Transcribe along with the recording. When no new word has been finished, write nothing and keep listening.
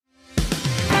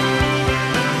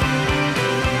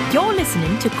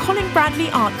listening to Colin Bradley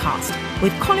Artcast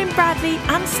with Colin Bradley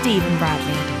and Stephen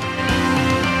Bradley.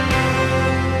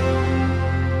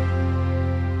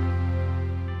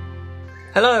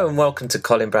 Hello and welcome to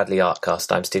Colin Bradley Artcast.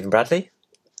 I'm Stephen Bradley.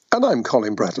 And I'm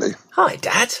Colin Bradley. Hi,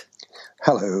 Dad.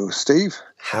 Hello, Steve.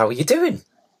 How are you doing?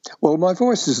 Well, my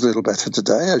voice is a little better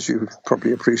today, as you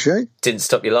probably appreciate. Didn't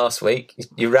stop you last week.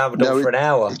 You rambled on for an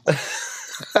hour.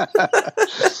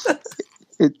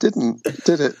 It didn't,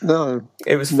 did it? No.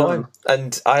 It was fine.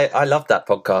 And I loved that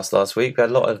podcast last week. We had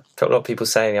a lot of people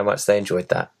saying how much they enjoyed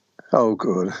that. Oh,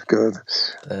 good.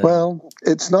 Well,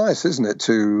 it's nice, isn't it?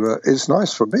 It's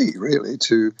nice for me, really,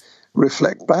 to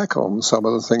reflect back on some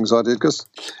of the things I did, because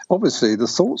obviously the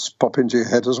thoughts pop into your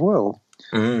head as well.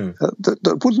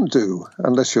 That wouldn't do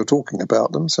unless you're talking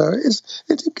about them. So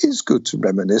it is good to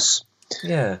reminisce.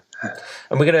 Yeah,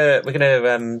 and we're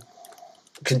gonna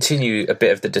continue a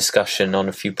bit of the discussion on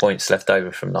a few points left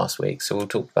over from last week. So we'll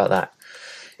talk about that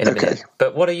in a minute.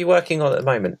 But what are you working on at the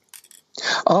moment?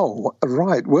 Oh,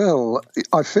 right. Well,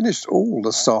 I finished all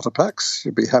the starter packs.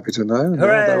 You'd be happy to know.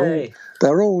 Hooray!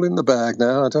 They're all in the bag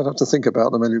now. I don't have to think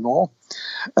about them anymore.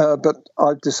 But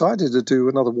I've decided to do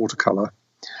another watercolour.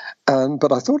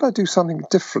 But I thought I'd do something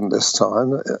different this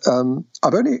time.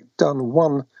 I've only done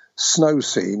one snow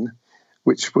scene,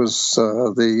 which was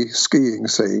the skiing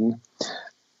scene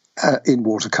in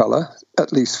watercolour,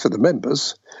 at least for the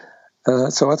members.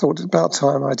 So I thought it about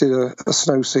time I did a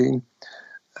snow scene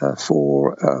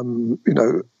for,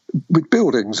 with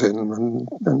buildings in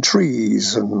and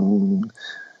trees and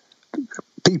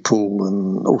people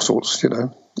and all sorts,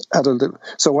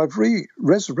 So I've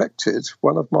resurrected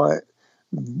one of my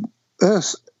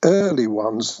early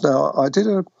ones. Now, I did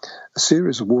a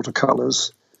series of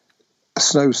watercolours,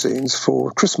 snow scenes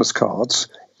for Christmas cards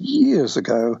years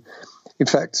ago. In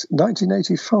fact,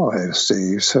 1985,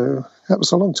 Steve, so that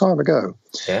was a long time ago.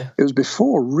 Yeah. It was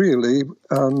before, really,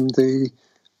 the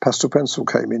pastel pencil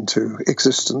came into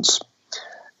existence.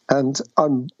 And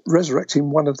I'm resurrecting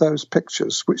one of those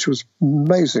pictures, which was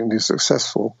amazingly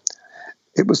successful.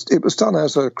 It was done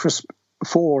as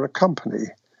for a company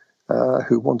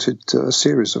who wanted a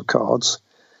series of cards,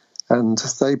 and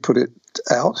they put it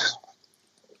out.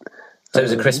 So it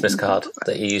was a Christmas card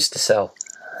that you used to sell?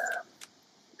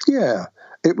 Yeah,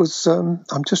 it was, I'm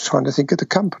just trying to think of the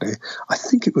company. I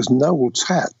think it was Noel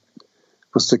Tat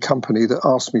was the company that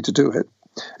asked me to do it.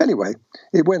 Anyway,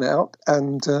 it went out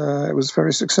and it was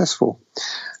very successful.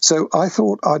 So I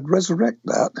thought I'd resurrect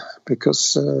that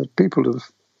because people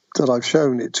that I've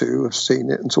shown it to have seen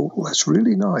it and thought, well, that's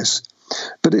really nice.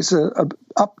 But it's an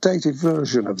updated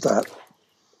version of that.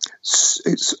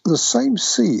 It's the same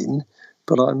scene,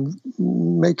 but I'm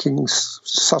making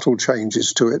subtle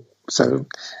changes to it. So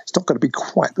it's not going to be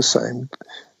quite the same.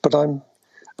 But I'm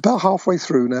about halfway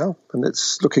through now, and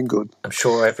it's looking good. I'm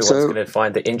sure everyone's going to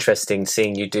find it interesting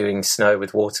seeing you doing snow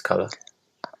with watercolour.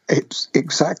 It's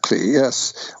exactly,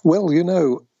 yes. Well,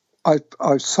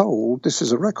 I've sold, this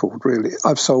is a record really,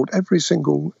 I've sold every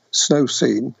single snow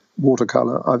scene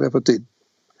watercolour I've ever did.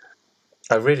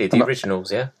 Oh, really? The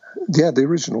originals, yeah? Yeah, the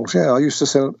originals, yeah. I used to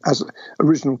sell as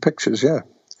original pictures, yeah.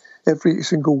 Every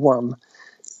single one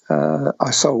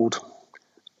I sold.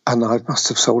 And I must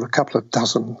have sold a couple of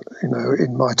dozen,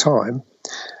 in my time.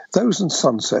 Those and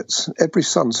sunsets. Every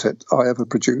sunset I ever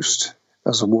produced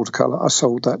as a watercolour, I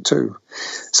sold that too.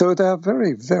 So they are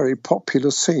very, very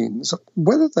popular scenes.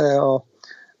 Whether they are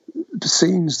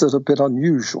scenes that are a bit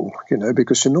unusual,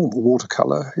 because your normal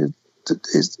watercolour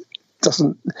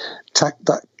doesn't take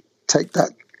that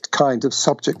kind of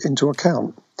subject into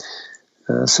account.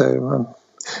 So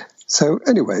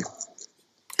anyway,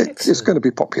 it's going to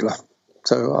be popular.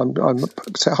 So I'm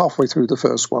halfway through the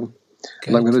first one,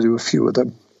 and I'm going to do a few of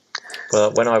them.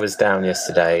 Well, when I was down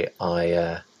yesterday,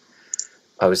 I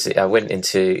went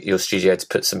into your studio to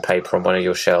put some paper on one of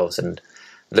your shelves and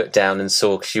looked down and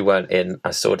saw, because you weren't in, I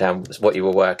saw down what you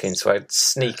were working, so I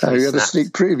sneakily Oh, you had a sneak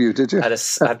preview, did you? I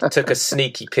took a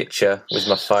sneaky picture with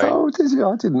my phone. Oh, did you?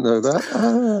 I didn't know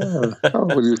that.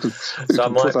 Well, you can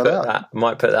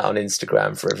might put that on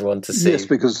Instagram for everyone to see. Yes,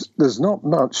 because there's not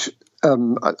much.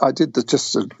 I did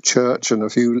just a church and a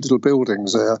few little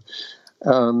buildings there,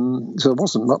 so there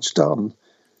wasn't much done.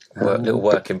 Little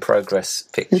work in progress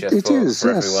picture it for is,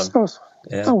 yes. everyone.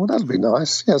 Yeah. Oh, well, that'll be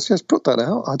nice. Yes, put that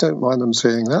out. I don't mind them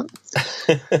seeing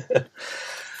that.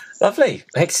 Lovely.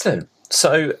 Excellent.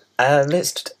 So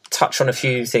let's touch on a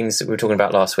few things that we were talking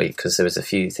about last week, because there was a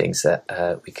few things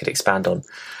that we could expand on.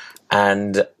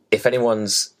 And if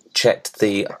anyone's checked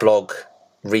the blog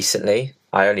recently,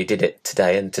 I only did it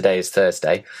today, and today is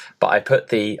Thursday. But I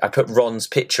put Ron's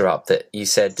picture up that you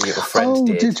said that your friend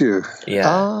did. Oh, did you? Yeah.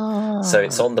 Ah. So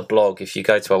it's on the blog. If you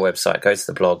go to our website, go to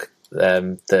the blog,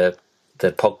 the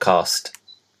podcast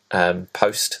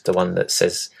post, the one that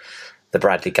says the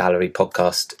Bradley Gallery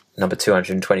podcast number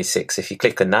 226. If you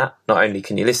click on that, not only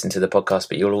can you listen to the podcast,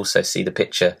 but you'll also see the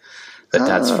picture that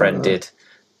Dad's friend did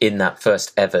in that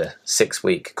first ever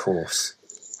 6-week course.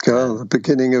 The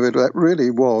beginning of it, that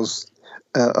really was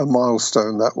a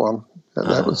milestone, that one. And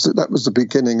that was the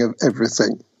beginning of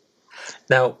everything.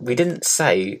 Now, we didn't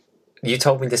say, you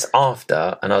told me this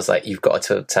after, and I was like, you've got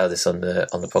to tell this on the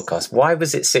podcast. Why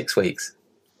was it 6 weeks?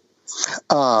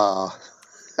 Well,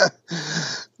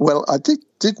 I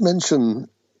did mention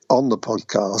on the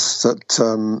podcast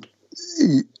that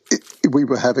we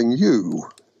were having you.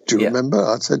 Do you remember?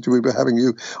 I said we were having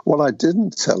you. What I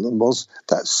didn't tell them was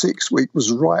that 6 week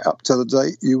was right up to the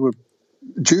date you were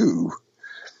due.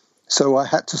 So I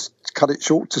had to cut it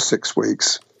short to 6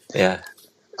 weeks. Yeah.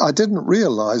 I didn't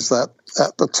realise that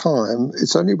at the time.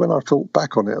 It's only when I thought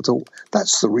back on it, I thought,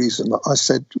 that's the reason I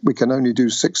said we can only do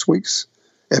 6 weeks,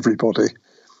 everybody.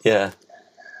 Yeah.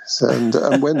 So,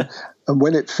 and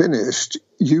when it finished,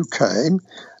 you came.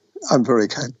 I'm very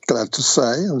glad to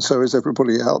say, and so is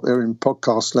everybody out there in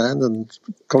podcast land and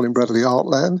Colin Bradley Art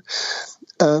land.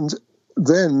 And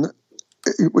then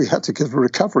we had to give a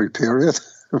recovery period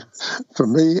for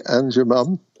me and your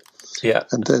mum. Yeah.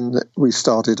 And then we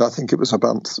started, I think it was a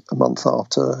month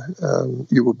after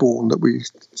you were born, that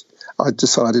I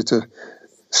decided to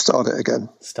start it again.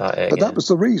 But that was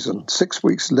the reason. 6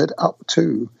 weeks led up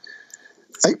to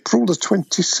April the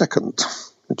 22nd,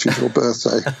 which is your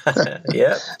birthday.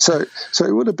 Yeah. So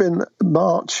it would have been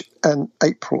March and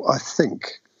April, I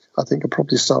think. I think I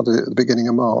probably started at the beginning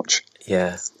of March.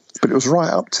 Yeah. But it was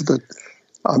right up to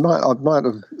I might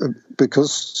have,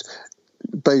 because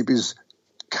babies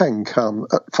can come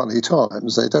at funny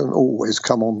times. They don't always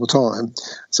come on the time.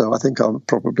 So I think I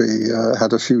probably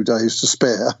had a few days to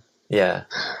spare. Yeah.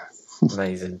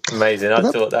 Amazing. I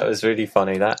thought that was really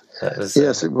funny. That was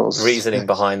yes, it was reasoning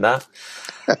behind that.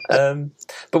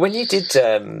 But when you did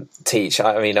teach,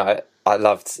 I mean, I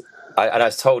loved. And I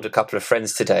told a couple of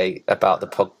friends today about the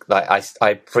pod. Like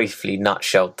I briefly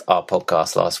nutshelled our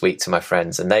podcast last week to my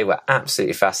friends, and they were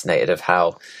absolutely fascinated of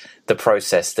how the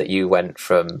process that you went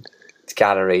from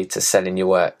gallery to selling your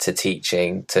work to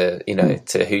teaching to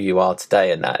to who you are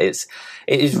today, and that it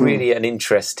is really an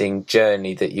interesting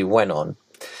journey that you went on.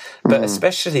 But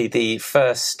especially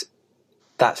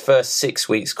that first 6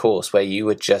 weeks course where you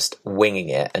were just winging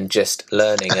it and just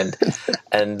learning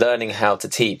and learning how to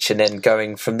teach, and then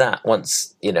going from that,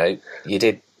 once you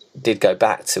did go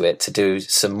back to it to do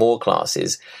some more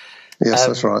classes. Yes,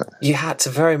 that's right. You had to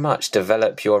very much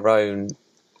develop your own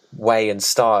way and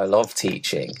style of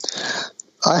teaching.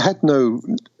 I had no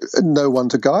one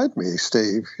to guide me,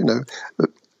 Steve.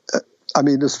 I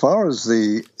mean, as far as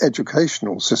the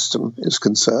educational system is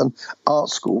concerned, art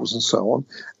schools and so on,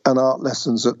 and art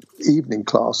lessons at evening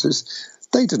classes,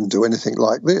 they didn't do anything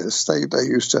like this. They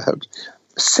used to have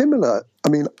similar. I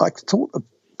mean, I thought of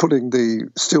putting the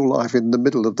still life in the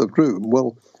middle of the room.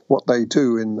 Well, what they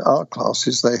do in art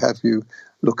classes, they have you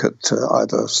look at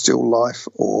either still life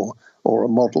or a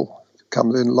model,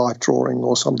 comes in life drawing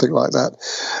or something like that.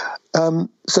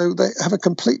 So they have a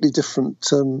completely different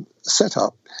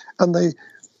setup, and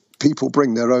people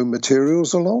bring their own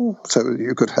materials along, so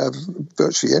you could have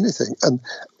virtually anything. And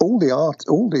all the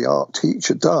art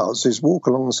teacher does is walk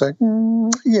along and say,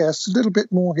 yes, a little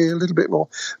bit more here, a little bit more.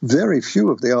 Very few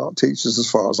of the art teachers, as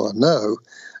far as I know,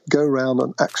 go around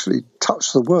and actually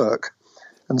touch the work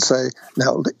and say,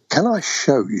 now, can I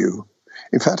show you?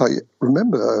 In fact, I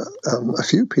remember a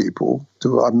few people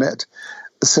who I met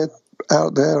said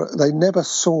out there they never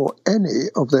saw any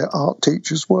of their art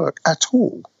teachers' work at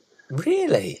all.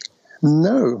 Really?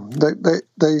 No.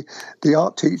 The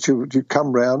art teacher would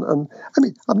come round, and I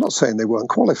mean, I'm not saying they weren't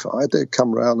qualified. They'd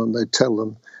come round and they'd tell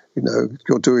them,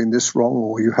 you're doing this wrong,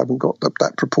 or you haven't got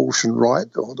that proportion right,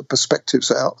 or the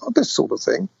perspective's out, or this sort of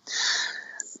thing.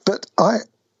 But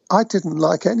I didn't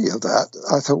like any of that.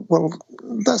 I thought, well,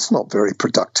 that's not very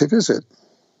productive, is it?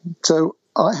 So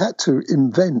I had to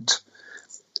invent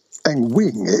and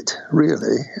wing it,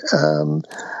 really,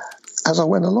 as I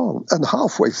went along. And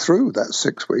halfway through that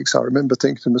 6 weeks, I remember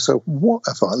thinking to myself, what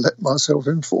have I let myself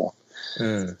in for?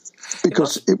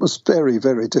 Because it was very,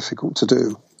 very difficult to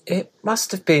do. It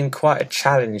must have been quite a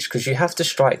challenge, because you have to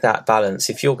strike that balance.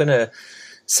 If you're going to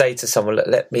say to someone,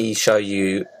 let me show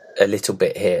you a little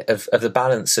bit here, of the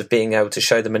balance of being able to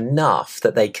show them enough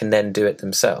that they can then do it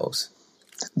themselves.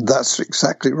 That's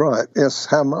exactly right. Yes,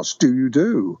 how much do you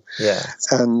do? Yeah.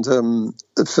 And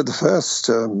for the first,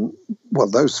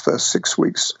 those first 6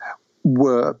 weeks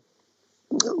were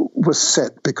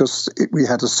set because we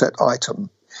had a set item.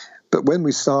 But when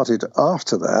we started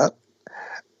after that,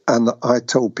 and I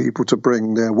told people to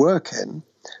bring their work in,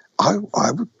 I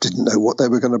didn't know what they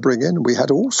were going to bring in. We had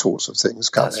all sorts of things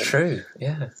coming. That's true,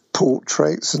 yeah.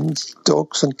 Portraits and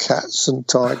dogs and cats and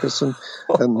tigers and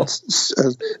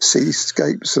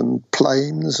seascapes and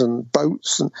planes and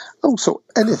boats and all sorts,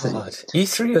 anything. God, you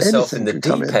threw yourself in the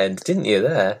deep end, didn't you,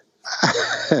 there?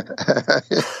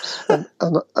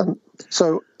 and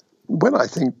so when I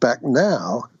think back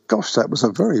now, gosh, that was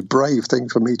a very brave thing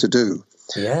for me to do.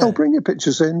 Yeah. I'll bring your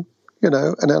pictures in, and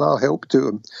then I'll help do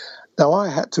them. Now, I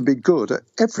had to be good at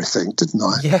everything, didn't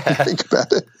I? Yeah. Think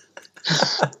about it.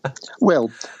 Well,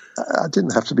 I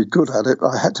didn't have to be good at it.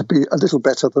 I had to be a little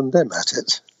better than them at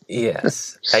it.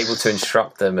 Yes, able to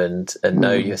instruct them and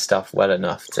know your stuff well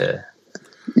enough to.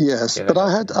 Yes, but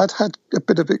I'd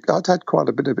had quite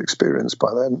a bit of experience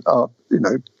by then.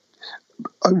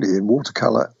 Only in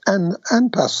watercolour and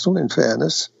pastel, in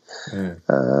fairness.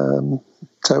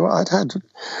 So I'd had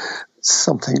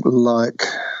something like,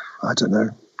 I don't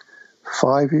know,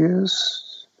 5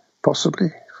 years,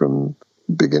 possibly, from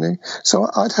the beginning. So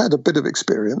I'd had a bit of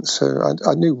experience. So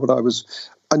I knew what I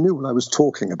was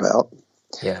talking about.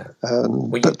 Yeah.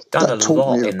 Well, you've done a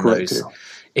lot in those. Deal.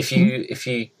 If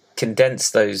you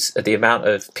condense the amount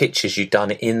of pictures you've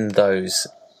done in those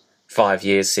 5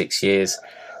 years, 6 years,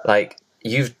 like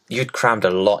you'd crammed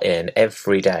a lot in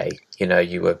every day.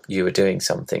 You were doing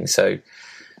something. So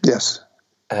yes.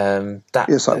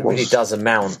 That really does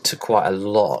amount to quite a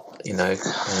lot,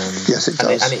 Yes, it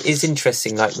does. And it is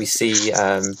interesting, like we see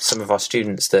some of our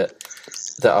students that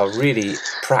are really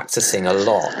practicing a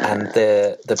lot, and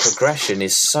the progression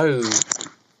is so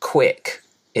quick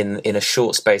in a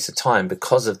short space of time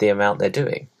because of the amount they're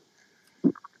doing.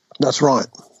 That's right.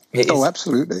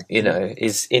 Absolutely.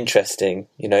 Is interesting.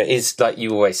 Is like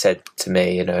you always said to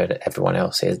me, and everyone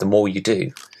else here, the more you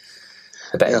do,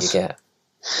 the better you get.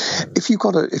 If you've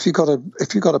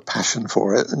got a passion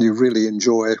for it and you really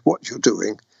enjoy what you're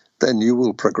doing, then you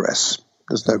will progress.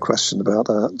 There's no question about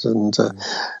that.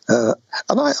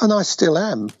 And I still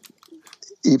am,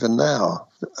 even now.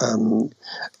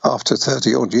 After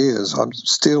 30 odd years, I'm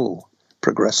still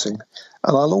progressing,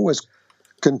 and I'll always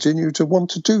continue to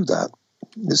want to do that.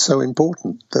 It's so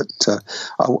important that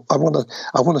I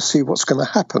want to see what's going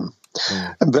to happen,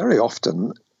 and very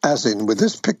often, as in with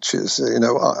these pictures,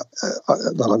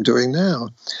 that I'm doing now,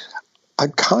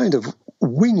 I'm kind of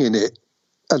winging it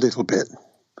a little bit,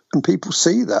 and people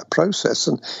see that process,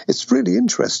 and it's really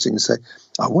interesting to say,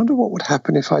 I wonder what would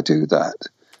happen if I do that.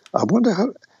 I wonder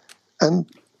how, and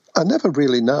I never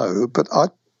really know, but I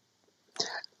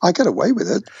get away with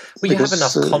it. Well, you have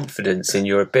enough confidence in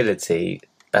your ability,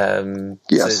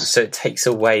 yes. So it takes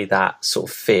away that sort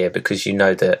of fear because you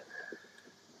know that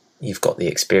you've got the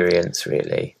experience,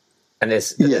 really, and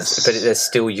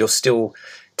you're still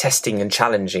testing and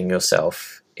challenging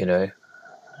yourself, at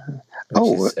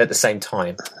the same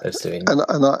time as doing. And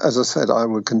as I said, I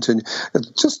will continue.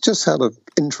 Just out of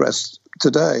interest,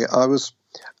 today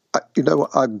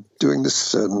I'm doing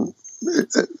this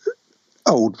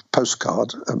old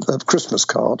postcard, a Christmas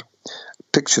card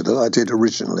picture that I did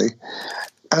originally,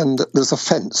 and there's a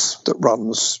fence that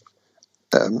runs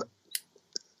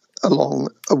along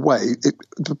a way.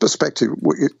 The perspective,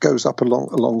 it goes up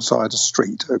alongside a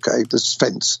street. Okay, this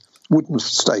fence, wooden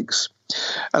stakes,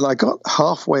 and I got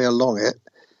halfway along it,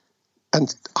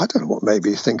 and I don't know what made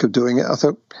me think of doing it. I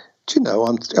thought, I'm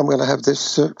going to have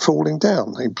this falling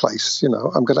down in place.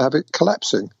 I'm going to have it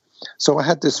collapsing. So I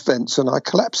had this fence and I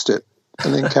collapsed it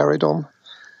and then carried on,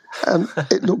 and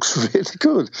it looks really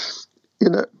good,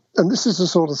 And this is the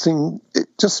sort of thing it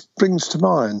just brings to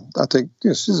mind. I think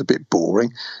this is a bit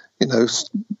boring,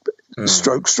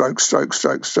 stroke, stroke, stroke,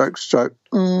 stroke, stroke, stroke,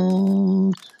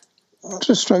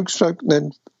 just stroke, stroke, and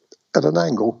then at an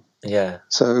angle. Yeah.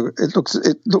 So it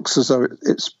looks as though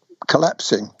it's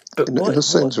collapsing in the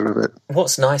centre of it.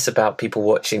 What's nice about people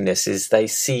watching this is they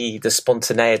see the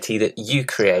spontaneity that you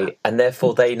create, and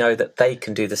therefore they know that they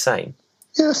can do the same.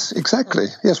 Yes, exactly.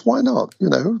 Yes, why not?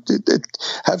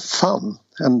 Have fun.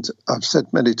 And I've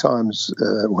said many times,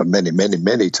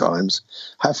 many times,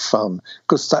 have fun,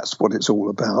 because that's what it's all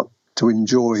about, to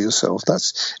enjoy yourself.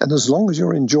 And as long as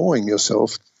you're enjoying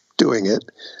yourself doing it,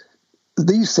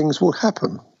 these things will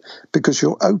happen because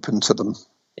you're open to them.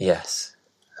 Yes.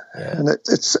 Yeah. And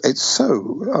it's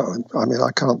so,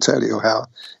 I can't tell you how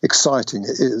exciting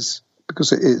it is,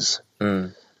 because it is.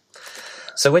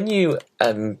 So when you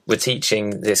were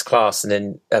teaching this class, and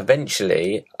then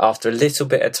eventually, after a little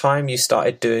bit of time, you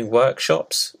started doing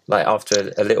workshops, like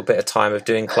after a little bit of time of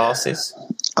doing classes?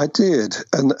 I did.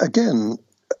 And again,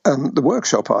 the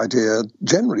workshop idea,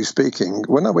 generally speaking,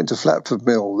 when I went to Flatford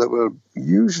Mill, there were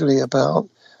usually about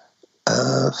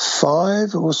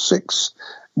 5 or 6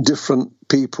 different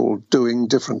people doing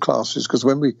different classes, because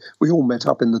when we all met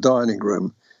up in the dining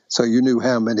room, so you knew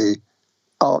how many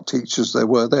art teachers there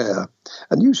were there,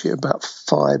 and usually about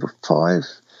 5. I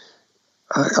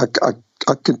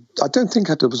don't think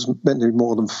there was many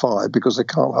more than 5, because they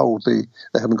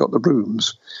haven't got the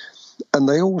rooms, and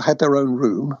they all had their own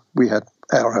room. We had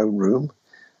our own room,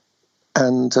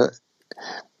 and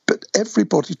but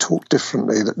everybody talked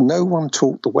differently. That no one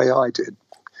talked the way I did,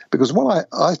 because what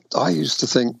I used to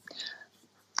think,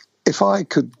 if I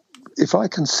can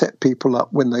set people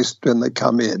up when they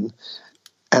come in,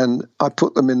 and I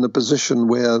put them in the position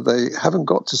where they haven't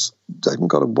got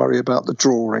to worry about the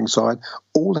drawing side.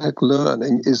 All they're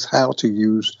learning is how to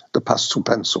use the pastel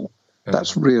pencil.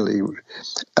 That's really,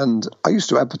 and I used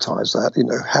to advertise that,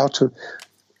 how to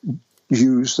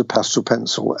use the pastel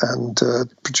pencil and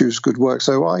produce good work.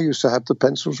 So I used to have the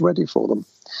pencils ready for them.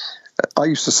 I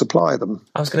used to supply them.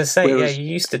 I was going to say, you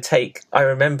used to take, I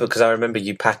remember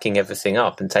you packing everything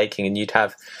up and you'd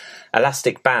have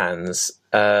elastic bands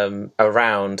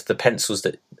around the pencils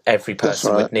that every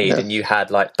person would need, and you had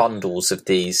like bundles of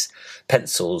these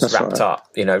pencils wrapped up,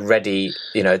 ready,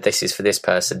 this is for this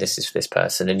person, this is for this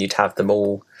person, and you'd have them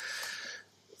all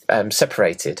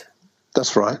separated.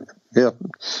 That's right. Yeah,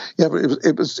 but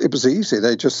it was easy.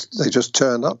 They just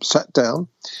turned up, sat down,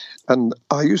 and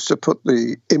I used to put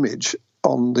the image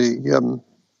on the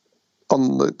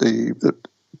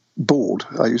board.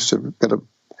 I used to get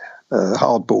a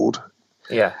hard board.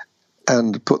 Yeah.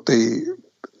 And put the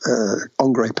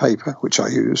engrais paper, which I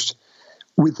used,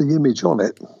 with the image on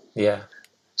it. Yeah.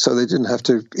 So they didn't have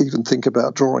to even think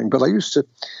about drawing. But I used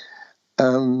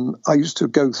to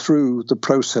go through the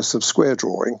process of square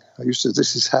drawing.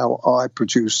 This is how I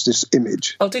produce this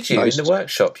image. Oh, did you? In the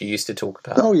workshop you used to talk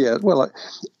about? Oh, yeah. Well,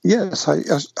 yes.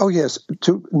 Yes.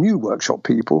 To new workshop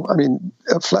people. I mean,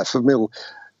 at Flatford Mill,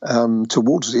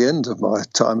 towards the end of my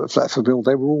time at Flatford Mill,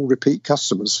 they were all repeat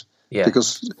customers. Yeah.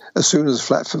 Because as soon as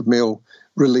Flatford Mill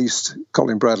released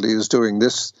Colin Bradley is doing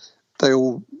this, they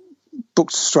all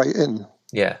booked straight in.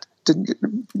 Yeah.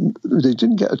 They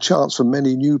didn't get a chance for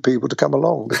many new people to come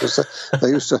along, because they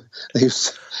used to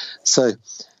say,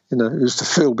 it used to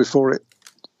fill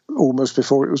almost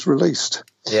before it was released.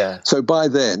 Yeah. So by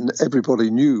then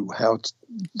everybody knew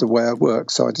the way I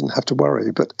worked, so I didn't have to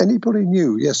worry. But anybody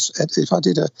knew, yes, if I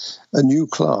did a new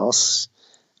class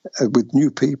with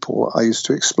new people, I used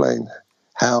to explain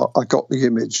how I got the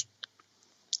image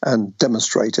and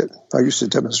demonstrate it. I used to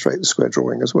demonstrate the square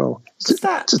drawing as well. Was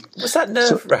that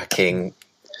nerve-wracking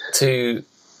to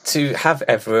have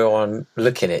everyone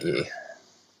looking at you,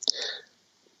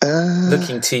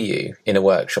 looking to you in a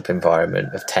workshop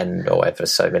environment of 10 or ever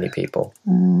so many people?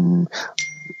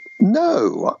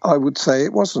 No, I would say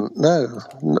it wasn't. No,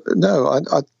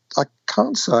 I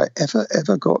can't say I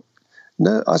ever got.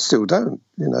 No, I still don't.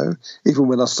 Even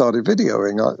when I started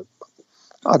videoing,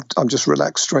 I'm just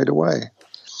relaxed straight away.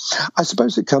 I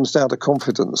suppose it comes down to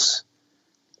confidence,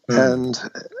 and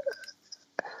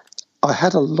I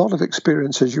had a lot of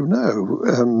experience, as you know,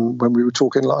 when we were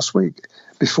talking last week.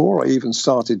 Before I even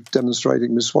started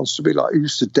demonstrating Miss Wants to Be Like, I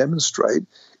used to demonstrate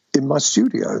in my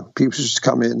studio. People used to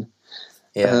come in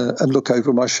and look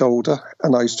over my shoulder,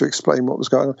 and I used to explain what was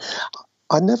going on.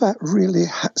 I never really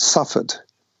suffered.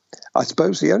 I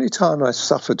suppose the only time I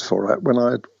suffered for it when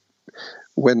I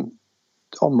went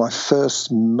on my first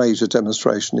major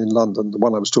demonstration in London, the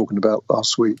one I was talking about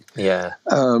last week. Yeah.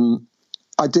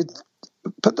 I did,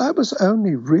 but that was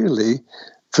only really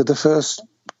for the first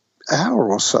hour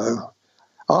or so.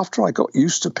 After I got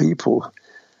used to people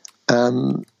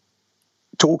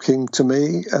talking to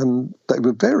me, and they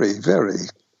were very, very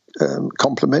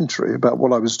complimentary about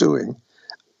what I was doing,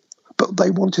 but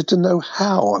they wanted to know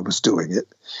how I was doing it.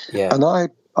 Yeah. And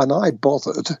I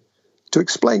bothered to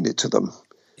explain it to them.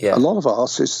 Yeah. A lot of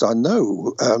artists I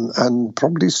know, and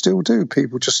probably still do,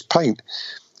 people just paint,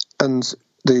 and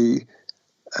the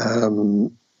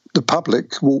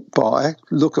public walk by,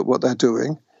 look at what they're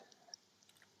doing,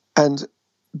 and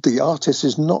the artist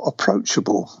is not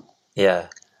approachable. Yeah.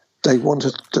 They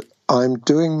wanted to, I'm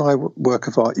doing my work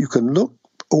of art. You can look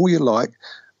all you like,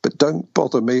 but don't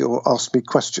bother me or ask me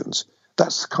questions.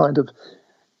 That's the kind of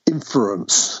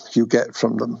inference you get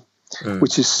from them,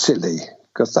 which is silly,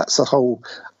 because that's the whole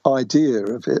idea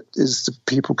of it, is that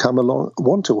people come along,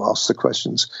 want to ask the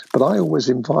questions. But I always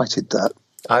invited that.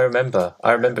 I remember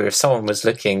if someone was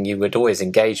looking, you would always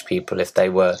engage people if they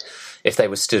were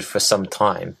stood for some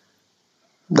time.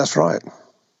 That's right.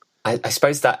 I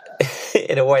suppose that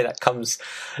in a way that comes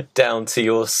down to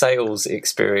your sales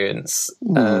experience,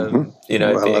 Well, being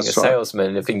a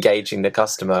salesman, of engaging the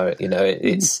customer.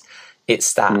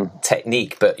 It's that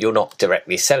technique, but you're not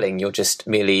directly selling. You're just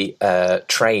merely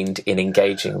trained in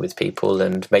engaging with people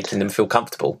and making them feel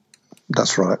comfortable.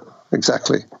 That's right.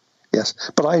 Exactly. Yes.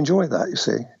 But I enjoy that, you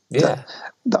see. Yeah.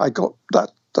 I got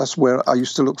that. That's where I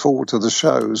used to look forward to the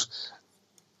shows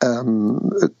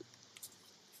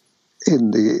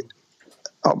in the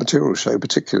Art Material Show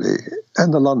particularly,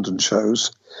 and the London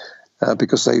shows,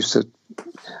 because they used to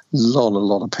lawn a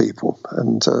lot of people,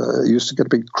 and you used to get a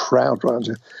big crowd around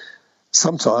you.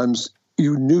 Sometimes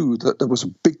you knew that there was a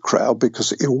big crowd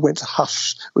because it all went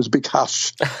hush. It was a big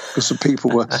hush because the people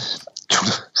were,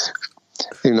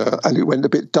 and it went a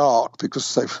bit dark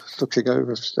because they were looking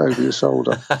over your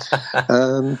shoulder.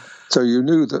 So you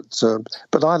knew that,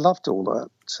 but I loved all that.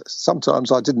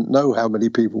 Sometimes I didn't know how many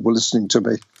people were listening to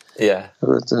me. Yeah.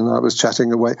 And I was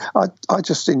chatting away. I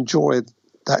just enjoyed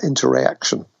that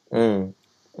interaction.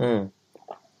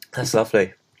 That's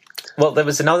lovely. Well, there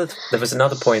was another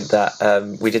point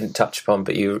that we didn't touch upon,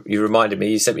 but you reminded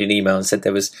me. You sent me an email and said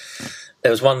there was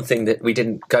one thing that we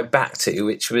didn't go back to,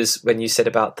 which was when you said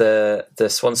about the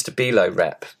Swan Stabilo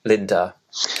rep, Linda,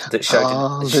 that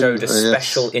showed a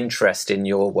special interest in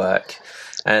your work,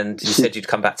 and you said you'd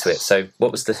come back to it. So,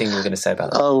 what was the thing you were going to say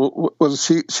about that? Oh, well,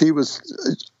 she was.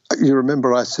 You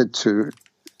remember I said to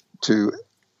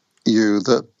you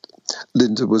that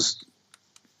Linda was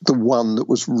the one that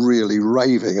was really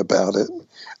raving about it.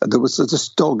 And there was this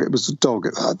dog. It was a dog.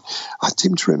 I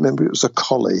seem to remember it was a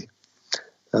collie.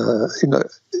 Anyway,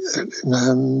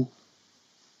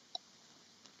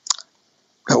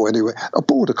 a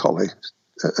border collie.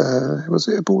 Was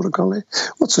it a border collie?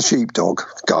 What's a sheepdog?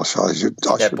 Gosh, I should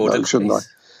know, shouldn't I?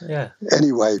 Yeah.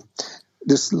 Anyway,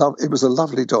 it was a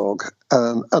lovely dog,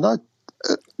 and I,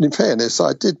 in fairness,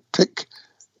 I did pick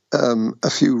a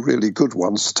few really good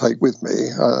ones to take with me.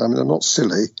 I mean, I'm not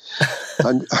silly.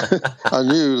 I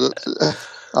knew that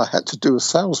I had to do a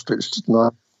sales pitch, didn't I?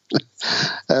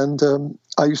 And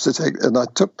I used to and I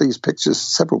took these pictures,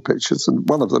 several pictures, and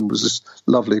one of them was this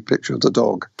lovely picture of the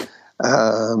dog,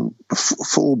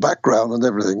 full background and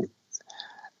everything.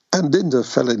 And Linda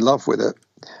fell in love with it.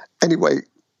 Anyway,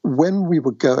 when we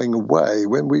were going away,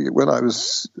 when I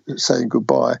was saying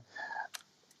goodbye,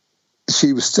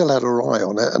 she still had her eye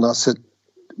on it, and I said,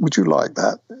 "Would you like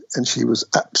that?" And she was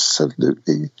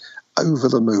absolutely over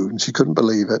the moon. She couldn't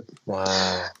believe it.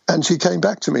 Wow. And she came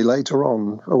back to me later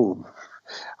on. Oh,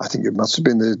 I think it must have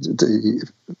been the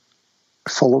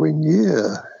following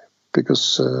year,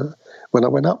 because when I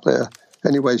went up there.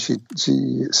 Anyway, she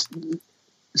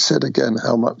said again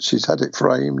how much she'd had it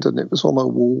framed, and it was on her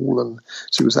wall, and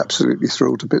she was absolutely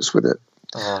thrilled to bits with it.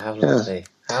 Oh, how lovely.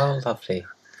 Yeah. How lovely.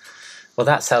 Well,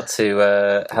 that's how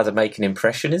to make an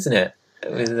impression, isn't it?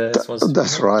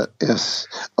 That's right, yes.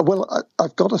 Well,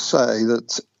 I've got to say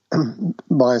that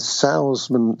my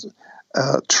salesman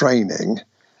training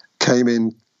came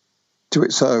in to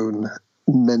its own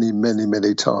many, many,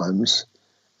 many times,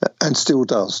 and still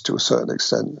does to a certain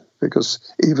extent, because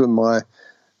even my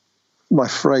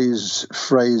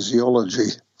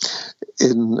phraseology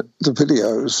in the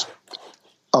videos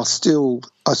I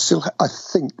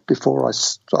think before I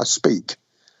speak.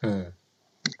 I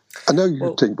know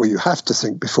you think, well, you have to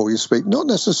think before you speak. Not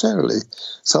necessarily.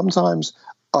 Sometimes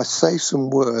I say some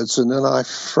words and then I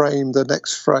frame the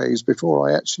next phrase before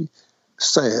I actually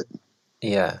say it.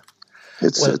 Yeah.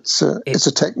 It's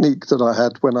a technique that I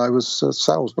had when I was a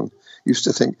salesman. Used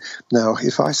to think, now,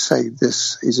 if I say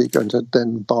this, is he going to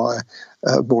then buy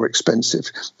more expensive?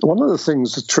 One of the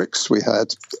things, the tricks we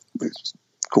had, we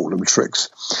call them tricks,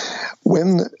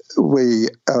 when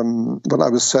I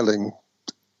was selling,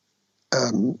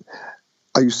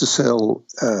 I used to sell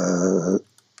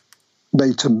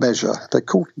made to measure. They're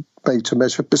called made to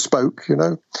measure, bespoke,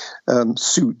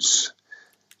 suits.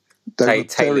 They were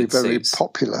very, very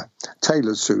popular.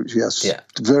 Tailored suits, yes. Yeah.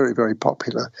 Very, very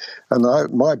popular.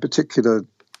 And my particular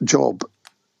job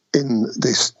in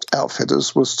this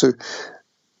outfitters was to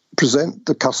present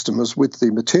the customers with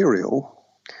the material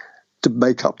to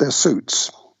make up their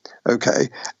suits. Okay.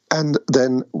 And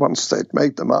then once they'd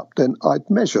made them up, then I'd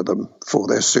measure them for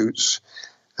their suits.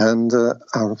 And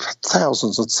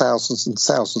thousands and thousands and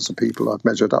thousands of people I've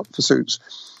measured up for suits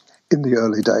in the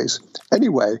early days.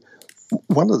 Anyway,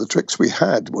 one of the tricks we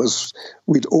had was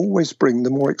we'd always bring the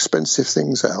more expensive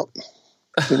things out.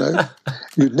 How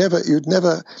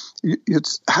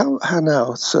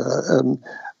now, sir?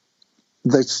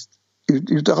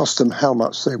 you'd ask them how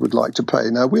much they would like to pay.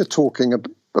 Now, we're talking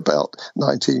about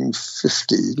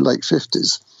 1950, late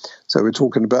 50s. So we're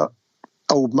talking about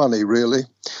old money, really.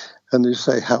 And you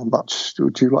say, how much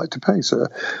would you like to pay, sir?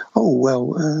 Oh,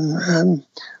 well,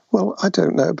 I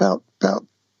don't know, about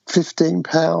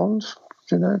 £15,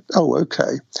 you know. Oh,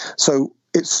 okay. So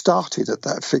it started at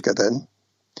that figure then.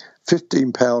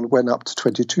 £15 went up to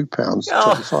 £22,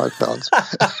 £25.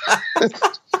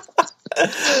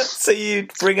 So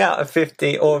you'd bring out a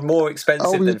 15 or more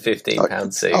expensive than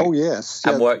 £15 suit. Oh yes,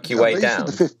 and work your way down.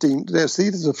 These are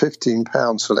the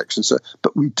 £15 selection, sir.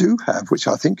 But we do have, which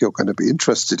I think you're going to be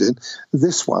interested in,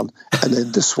 this one, and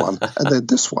then this one, and then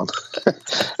this one,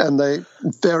 and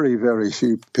very, very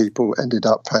few people ended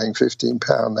up paying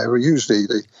 £15. They were usually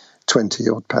the 20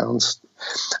 odd pounds.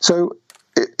 So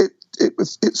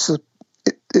it's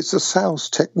a sales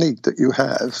technique that you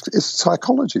have. It's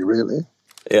psychology, really.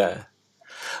 Yeah.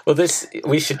 Well,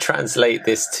 we should translate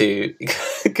this to,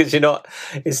 because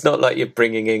it's not like you're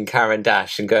bringing in Caran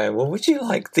d'Ache and going, well, would you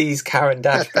like these Caran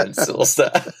d'Ache pencils?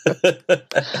 No.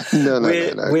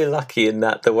 We're lucky in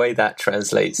that the way that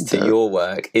translates to your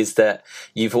work is that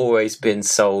you've always been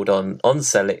sold on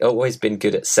selling, always been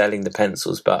good at selling the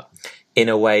pencils, but in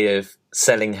a way of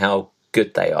selling how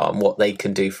good they are and what they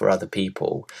can do for other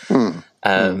people.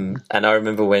 And I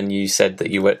remember when you said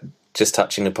that you were just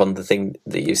touching upon the thing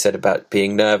that you said about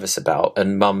being nervous about,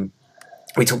 and Mum,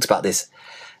 we talked about this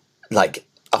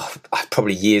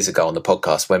probably years ago on the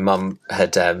podcast when Mum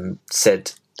had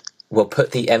said, well,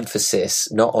 put the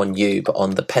emphasis not on you but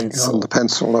on the pencil. On the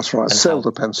pencil, that's right. Sell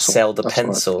the pencil. Sell the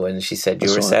pencil. Right. And she said,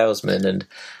 you're a salesman.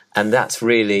 And that's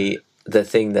really the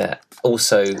thing that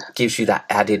also gives you that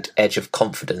added edge of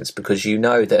confidence, because you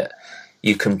know that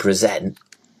you can present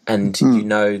and you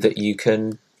know that you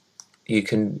can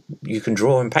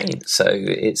draw and paint. So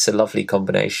it's a lovely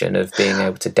combination of being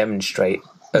able to demonstrate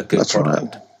a good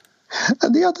product. Right.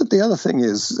 And the other thing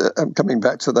is, coming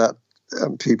back to that,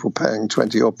 people paying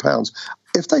 20 odd pounds,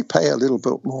 if they pay a little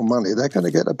bit more money, they're going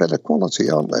to get a better quality,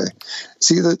 aren't they?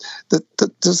 See, that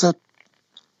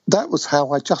was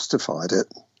how I justified it.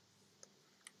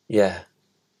 Yeah.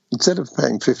 Instead of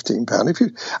paying £15,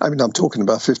 I'm talking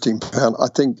about £15, I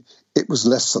think it was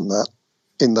less than that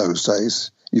in those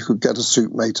days. You could get a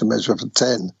suit made to measure for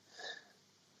 10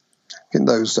 in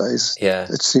those days. Yeah.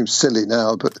 It seems silly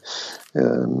now, but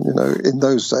in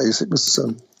those days it was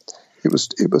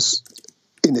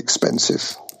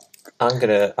inexpensive. I'm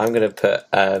gonna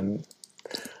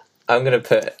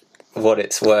put what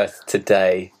it's worth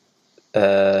today.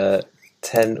 10.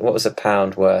 What was a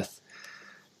pound worth?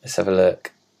 Let's have a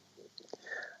look.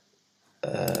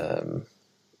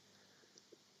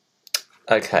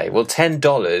 Okay, well,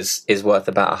 $10 is worth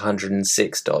about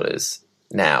 $106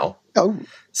 now. Oh,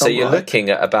 so you're looking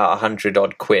at about 100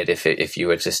 odd quid if you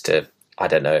were just to, I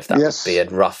don't know if that would be a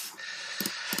rough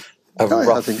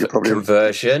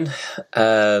conversion.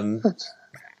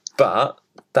 But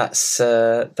that's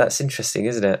interesting,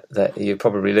 isn't it? That you're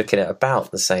probably looking at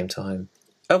about the same time.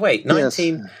 Oh wait,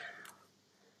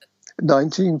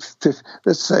 1950.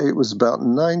 Let's say it was about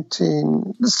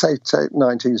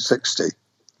 1960.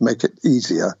 Make it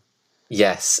easier.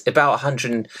 Yes, about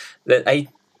 100.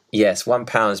 Yes,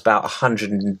 £1 is about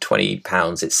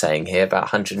 £120. It's saying here about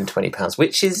 £120,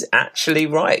 which is actually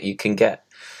right. You could get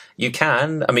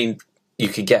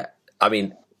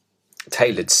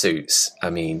tailored suits.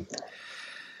 There's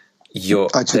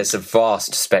a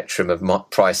vast spectrum of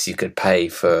price you could pay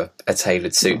for a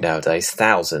tailored suit nowadays.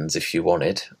 Thousands if you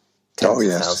wanted.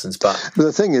 Thousands. But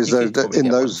the thing is, though, that in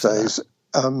those days,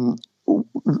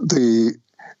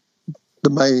 the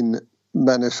main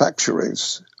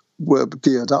manufacturers were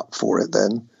geared up for it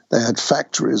then. They had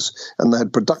factories and they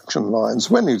had production lines.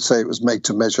 When you'd say it was made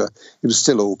to measure, it was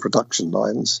still all production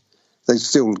lines.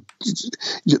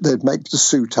 They'd make the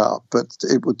suit up, but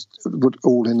it would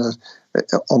all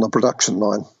on a production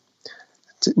line.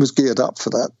 It was geared up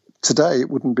for that. Today, it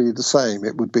wouldn't be the same.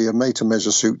 It would be a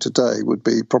made-to-measure suit today, would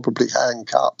be probably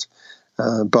hand-cut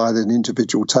by an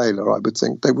individual tailor, I would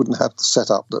think. They wouldn't have the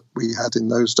setup that we had in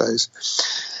those days.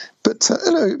 But,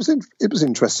 it was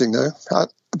interesting, though.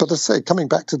 But I say, coming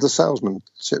back to the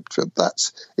salesmanship,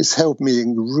 it's held me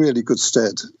in really good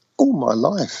stead all my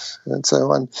life. And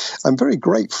so I'm very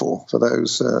grateful for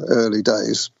those early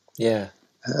days. Yeah.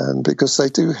 And because they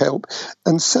do help.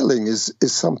 And selling is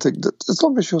something that, as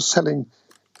long as you're selling,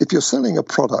 if you're selling a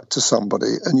product to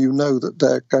somebody and you know that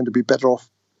they're going to be better off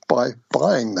by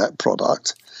buying that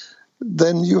product,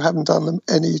 then you haven't done them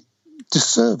any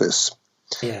disservice.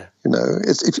 Yeah. You know,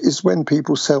 it's when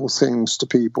people sell things to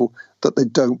people that they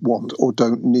don't want or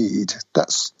don't need.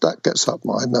 That gets up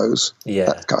my nose. Yeah.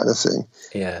 That kind of thing.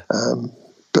 Yeah.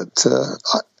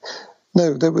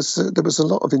 No, there was a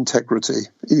lot of integrity,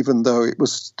 even though there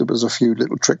was a few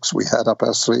little tricks we had up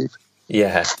our sleeve.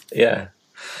 Yeah. Yeah.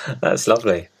 That's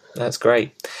lovely. That's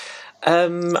great.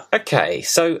 Okay,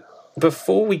 so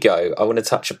before we go, I want to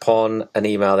touch upon an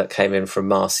email that came in from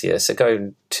Marcia. So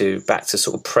going back to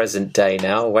sort of present day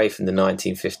now, away from the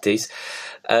 1950s.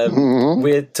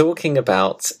 We're talking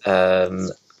about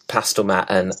Pastelmat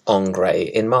and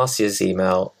Ingres. In Marcia's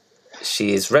email,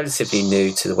 she is relatively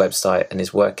new to the website and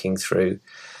is working through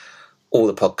all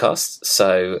the podcasts.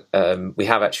 So we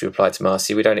have actually replied to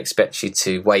Marcia. We don't expect you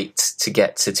to wait to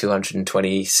get to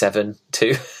 227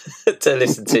 to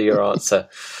listen to your answer.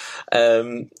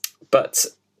 But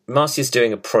Marcia's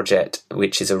doing a project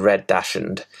which is a red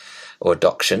dachshund, or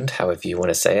dachshund, however you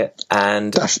want to say it.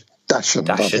 And dachshund,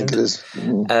 I think it is.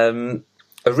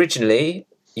 Originally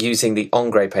using the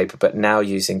Ingres paper, but now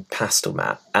using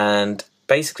Pastelmat. And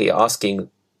basically asking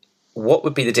what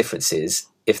would be the differences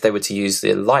if they were to use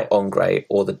the light Ingres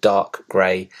or the dark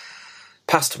grey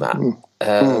Pastelmat.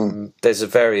 There's a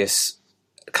various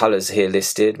colours here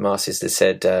listed. Marcia's has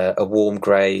said a warm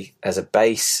grey as a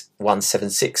base,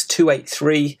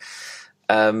 176283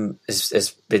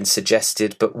 has been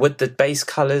suggested, but would the base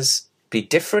colours be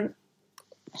different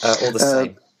or the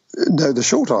same? No, the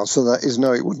short answer to that is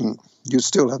no, it wouldn't. You'd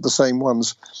still have the same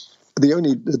ones.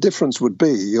 The difference would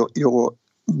be your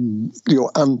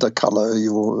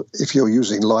undercolour. If you're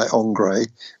using light Ingres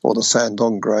or the sand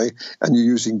Ingres and you're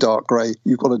using dark grey,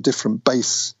 you've got a different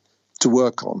base to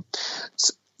work on.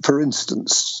 For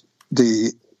instance,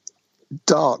 the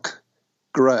dark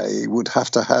grey would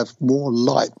have to have more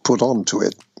light put onto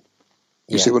it.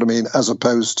 You see what I mean? As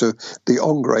opposed to the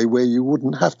Ingres, where you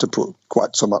wouldn't have to put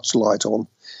quite so much light on.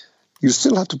 You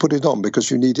still have to put it on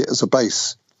because you need it as a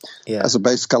base, as a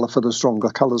base colour for the stronger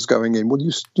colours going in. Well,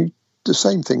 the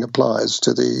same thing applies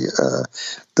to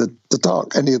the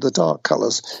dark, any of the dark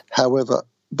colours. However,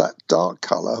 that dark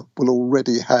colour will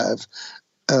already have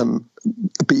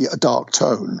be a dark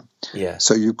tone. Yeah.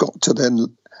 So you've got to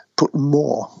then put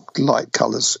more light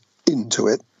colours into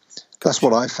it. That's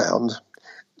what I found.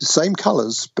 The same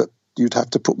colours, but you'd have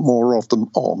to put more of them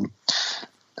on.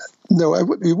 No,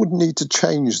 you wouldn't need to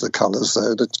change the colours,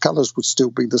 though. The colours would still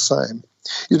be the same.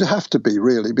 You'd have to be,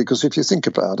 really, because if you think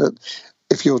about it,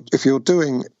 if you're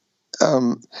doing,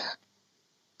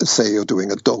 say you're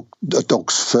doing a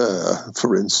dog's fur,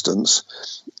 for instance,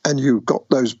 and you've got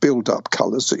those build-up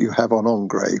colours that you have on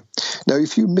Ingres. Now,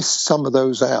 if you missed some of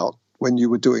those out when you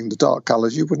were doing the dark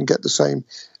colours, you wouldn't get the same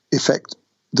effect.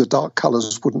 The dark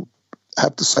colours wouldn't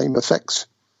have the same effects.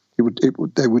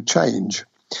 They would change.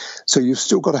 So you've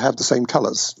still got to have the same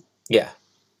colours. Yeah.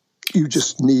 You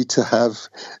just need to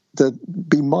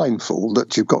be mindful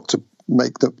that you've got to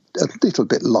make them a little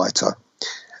bit lighter.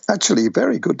 Actually, a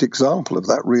very good example of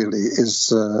that really is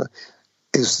the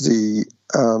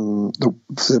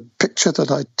picture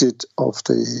that I did of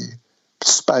the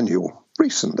spaniel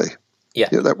recently. Yeah,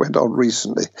 that went on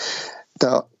recently.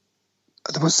 Now,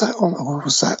 was that on? Or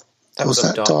was that? That was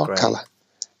that dark colour?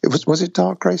 Was it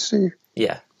dark grey, Steve?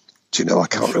 Yeah. Do you know? I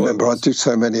can't remember. I do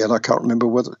so many, and I can't remember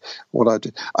what I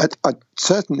did. I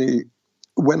certainly,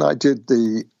 when I did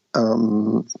the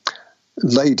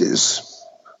ladies,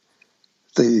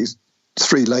 the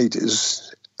three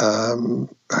ladies.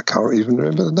 I can't even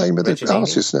remember the name of the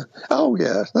artist now. Oh,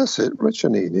 yeah, that's it,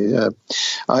 Riccianini. Yeah,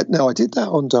 I did that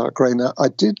on dark grey. Now, I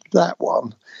did that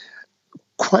one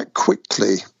quite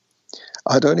quickly.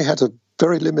 I'd only had a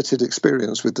very limited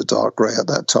experience with the dark grey at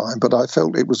that time, but I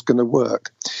felt it was going to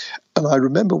work. And I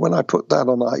remember when I put that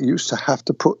on, I used to have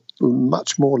to put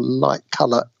much more light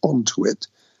colour onto it,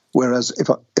 whereas if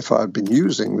I had been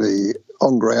using the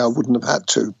Ingres, I wouldn't have had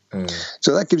to.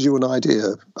 So that gives you an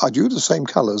idea. I'd use the same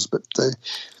colours, but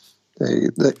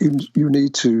you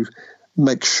need to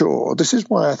make sure. This is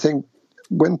why I think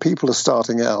when people are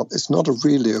starting out, it's not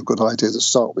really a good idea to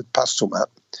start with Pastelmat,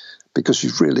 because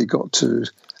you've really got to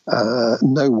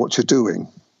know what you're doing.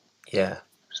 Yeah.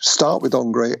 Start with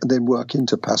Ingres and then work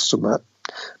into Pastelmat.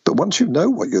 But once you know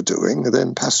what you're doing,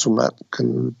 then Pastelmat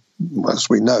can, as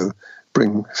we know,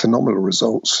 bring phenomenal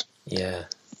results. Yeah.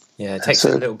 Yeah, it takes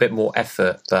a little bit more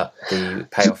effort, but the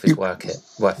payoff is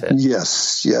worth it.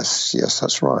 Yes,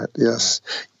 that's right. Yes.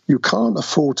 You can't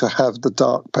afford to have the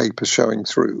dark paper showing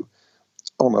through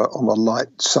on a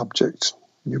light subject.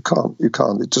 You can't.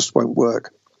 It just won't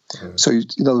work. So,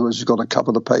 in other words, you've got to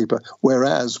cover the paper.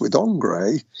 Whereas with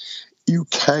Ingres, you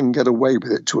can get away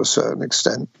with it to a certain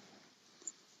extent.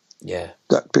 Yeah.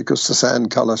 That because the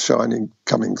sand colour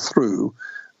coming through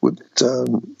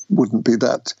wouldn't be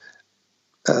that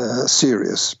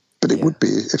serious, but it would be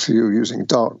if you were using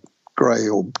dark grey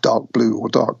or dark blue or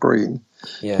dark green.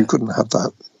 Yeah. You couldn't have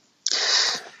that.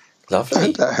 Lovely. I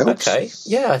hope that helps. Okay.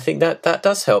 Yeah, I think that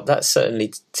does help. That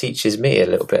certainly teaches me a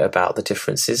little bit about the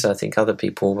differences. I think other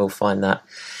people will find that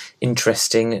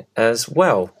interesting as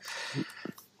well.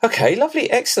 Okay, lovely.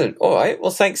 Excellent. All right.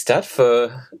 Well, thanks, Dad,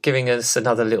 for giving us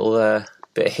another little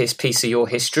bit of his piece of your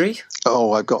history.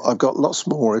 Oh, I've got lots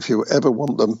more if you ever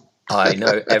want them. I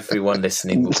know everyone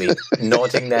listening will be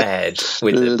nodding their head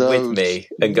with me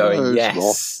and going,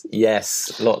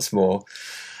 yes, lots more.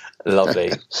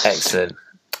 Lovely. Excellent.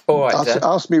 All right, Dad.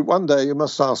 Ask me one day. You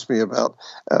must ask me about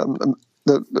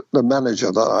the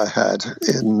manager that I had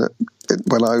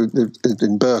when I lived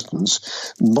in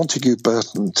Burton's, Montague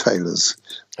Burton Tailors.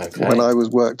 Okay. When I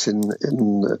worked in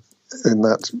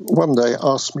that, one day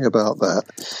asked me about that.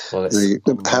 Well,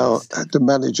 the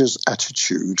manager's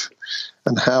attitude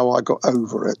and how I got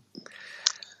over it.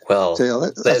 Well,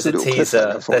 so there's a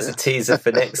teaser. There's a teaser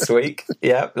for next week.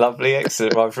 Yeah, lovely,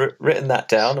 excellent. I've written that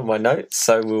down on my notes,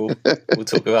 so we'll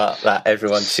talk about that.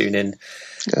 Everyone tune in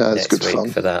next week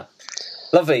fun. For that.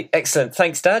 Lovely, excellent.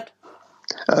 Thanks, Dad.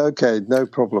 Okay, no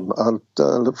problem. I'll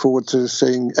look forward to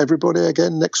seeing everybody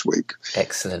again next week.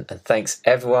 Excellent, and thanks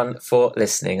everyone for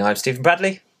listening. I'm Stephen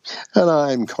Bradley, and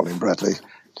I'm Colin Bradley.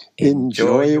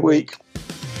 Enjoy your week.